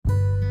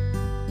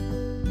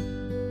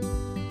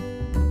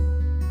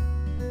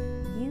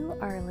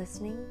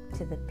listening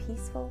to the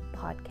Peaceful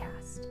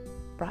Podcast,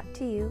 brought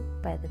to you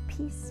by the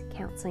Peace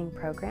Counseling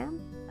Program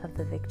of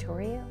the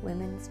Victoria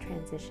Women's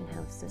Transition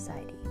House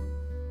Society.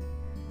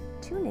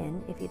 Tune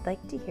in if you'd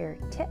like to hear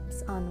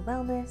tips on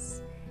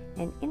wellness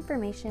and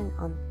information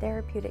on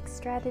therapeutic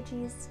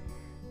strategies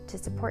to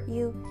support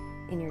you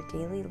in your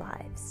daily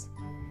lives.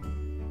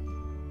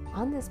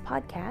 On this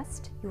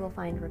podcast, you will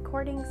find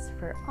recordings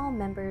for all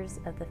members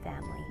of the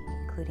family,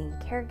 including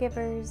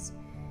caregivers,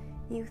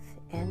 youth,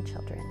 and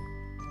children.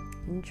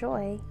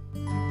 Enjoy!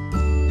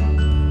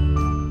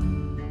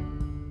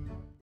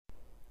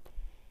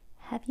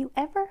 Have you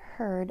ever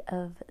heard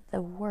of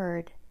the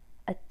word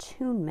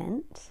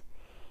attunement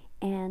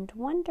and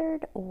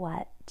wondered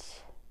what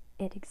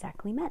it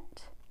exactly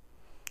meant?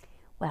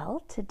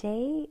 Well,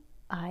 today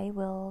I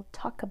will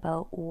talk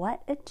about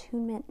what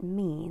attunement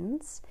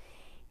means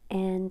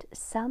and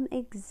some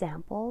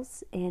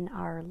examples in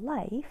our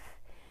life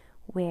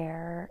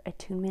where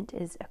attunement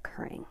is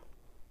occurring.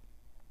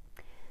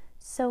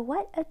 So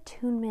what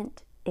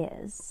attunement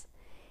is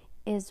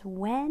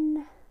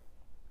when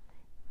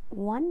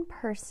one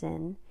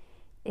person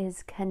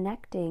is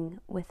connecting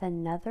with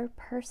another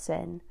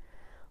person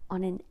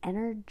on an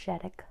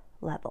energetic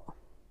level.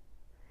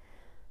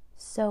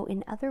 So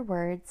in other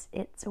words,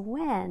 it's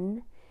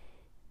when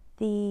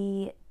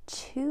the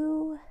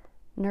two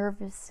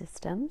nervous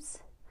systems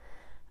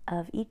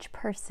of each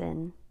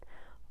person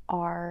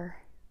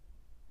are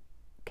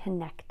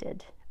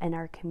connected and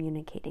are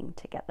communicating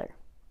together.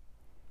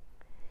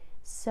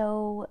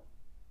 So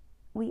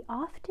we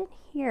often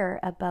hear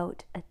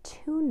about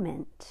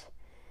attunement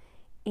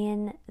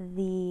in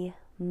the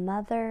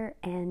mother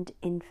and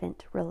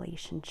infant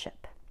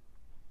relationship.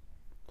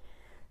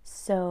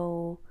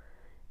 So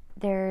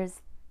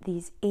there's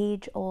these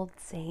age-old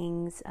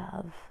sayings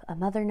of a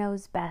mother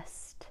knows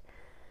best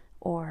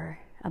or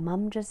a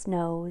mom just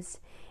knows,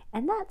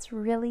 and that's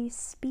really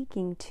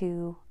speaking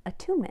to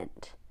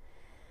attunement.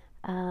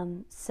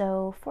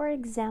 So for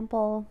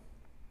example,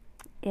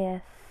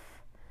 if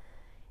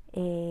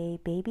a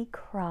baby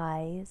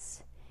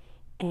cries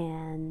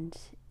and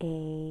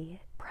a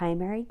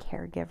primary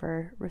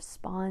caregiver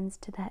responds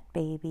to that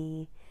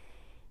baby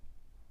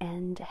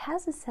and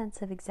has a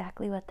sense of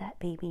exactly what that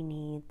baby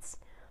needs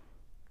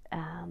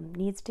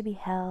to be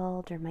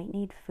held or might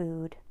need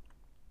food,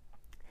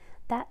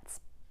 that's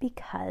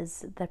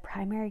because the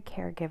primary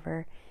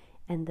caregiver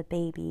and the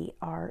baby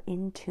are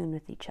in tune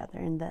with each other,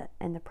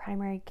 and the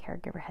primary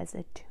caregiver has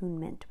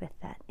attunement with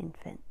that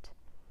infant.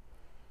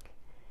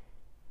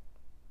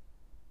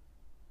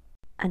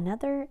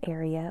 Another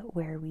area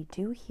where we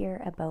do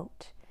hear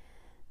about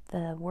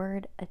the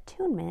word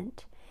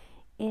attunement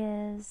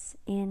is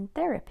in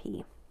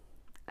therapy.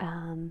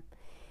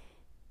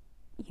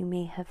 You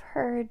may have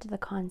heard the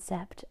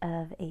concept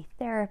of a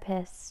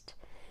therapist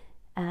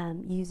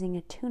using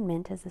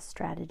attunement as a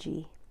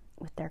strategy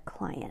with their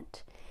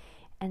client.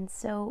 And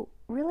so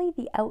really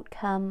the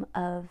outcome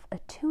of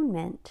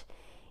attunement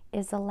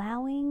is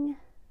allowing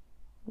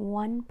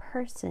one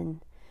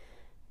person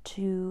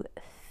to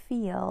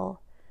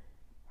feel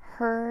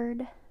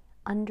heard,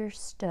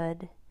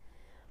 understood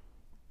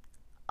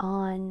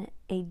on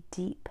a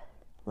deep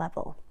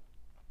level.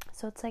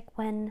 So it's like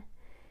when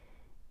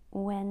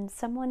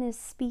someone is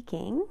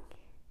speaking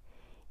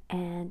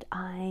and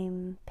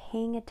I'm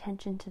paying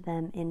attention to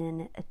them in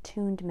an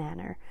attuned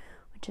manner,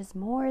 which is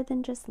more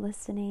than just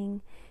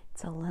listening.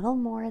 It's a little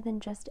more than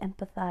just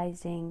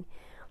empathizing,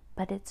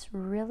 but it's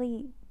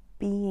really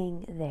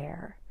being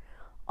there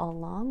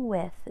along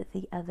with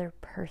the other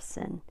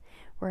person,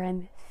 where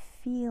I'm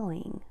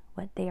feeling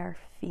what they are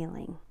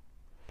feeling.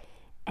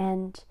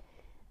 And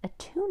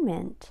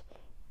attunement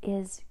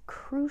is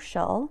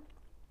crucial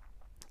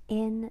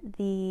in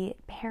the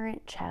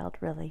parent-child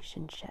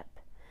relationship.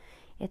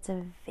 It's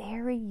a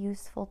very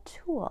useful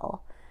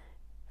tool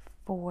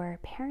for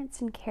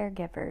parents and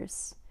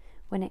caregivers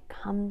when it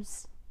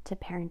comes to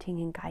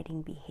parenting and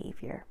guiding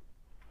behavior.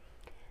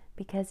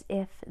 Because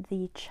if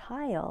the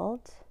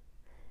child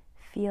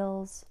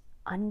feels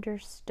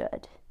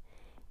understood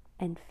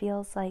and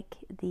feels like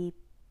the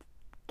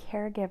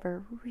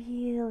caregiver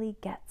really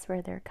gets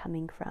where they're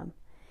coming from,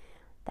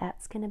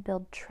 that's going to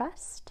build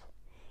trust,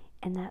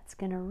 and that's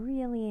going to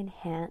really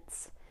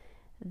enhance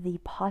the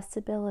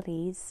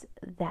possibilities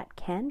that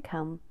can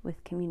come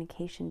with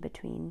communication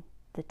between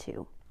the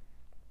two.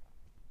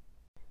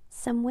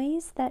 Some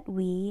ways that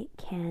we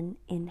can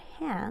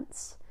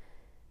enhance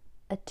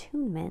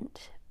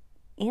attunement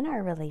in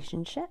our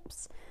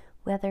relationships,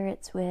 whether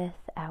it's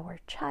with our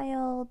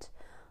child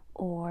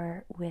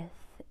or with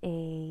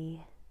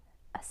a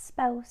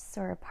spouse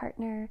or a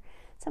partner,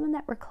 someone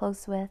that we're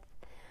close with,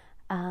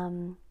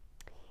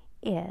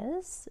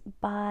 is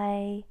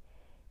by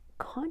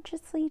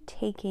consciously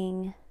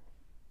taking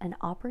an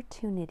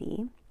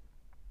opportunity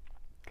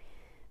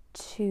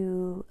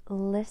to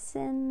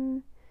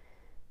listen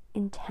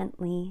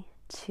intently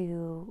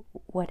to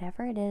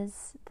whatever it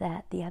is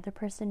that the other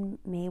person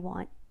may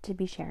want to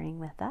be sharing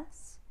with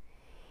us.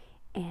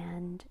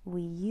 And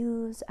we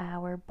use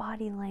our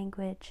body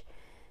language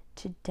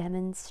to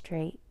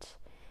demonstrate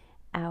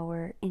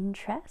our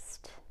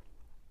interest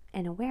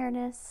and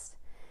awareness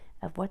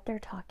of what they're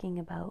talking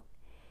about,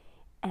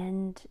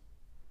 and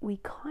we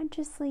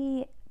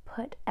consciously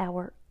put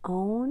our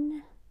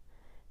own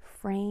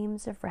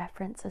frames of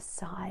reference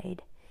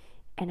aside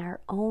and our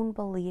own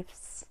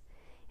beliefs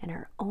and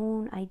our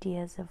own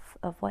ideas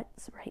of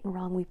what's right and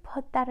wrong. We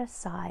put that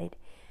aside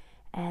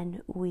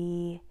and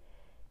we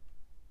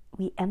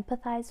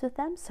empathize with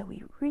them. So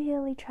we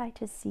really try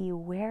to see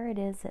where it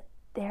is that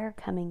they're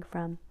coming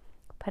from,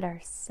 put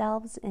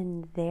ourselves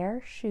in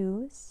their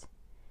shoes,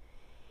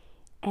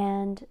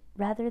 and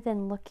rather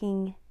than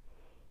looking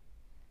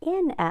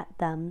in at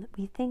them,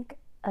 we think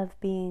of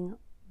being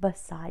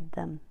beside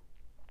them,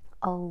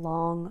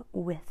 along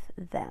with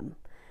them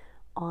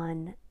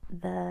on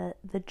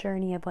the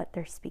journey of what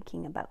they're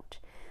speaking about.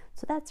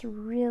 So that's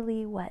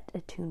really what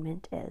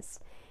attunement is.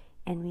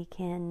 And we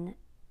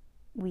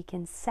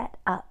can set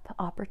up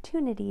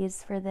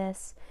opportunities for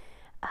this,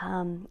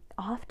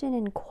 often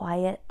in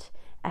quiet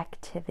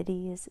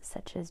activities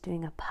such as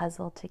doing a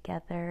puzzle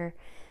together,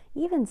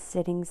 even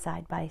sitting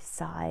side by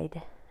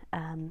side,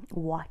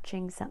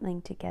 watching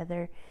something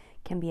together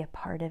can be a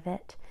part of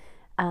it.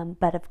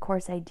 But of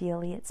course,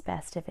 ideally, it's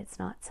best if it's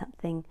not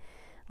something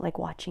like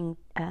watching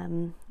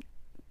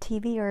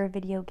TV or a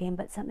video game,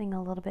 but something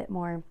a little bit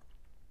more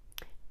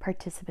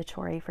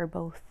participatory for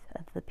both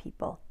of the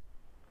people.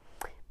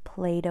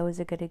 Play-Doh is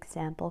a good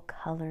example,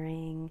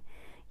 coloring,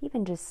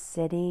 even just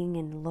sitting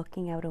and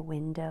looking out a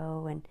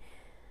window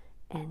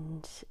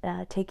and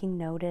taking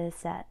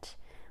notice at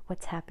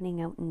what's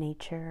happening out in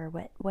nature,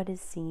 what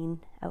is seen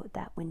out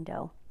that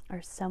window,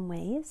 are some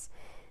ways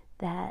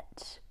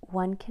that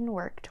one can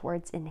work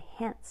towards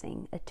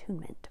enhancing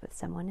attunement with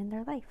someone in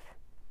their life.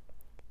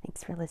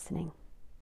 Thanks for listening.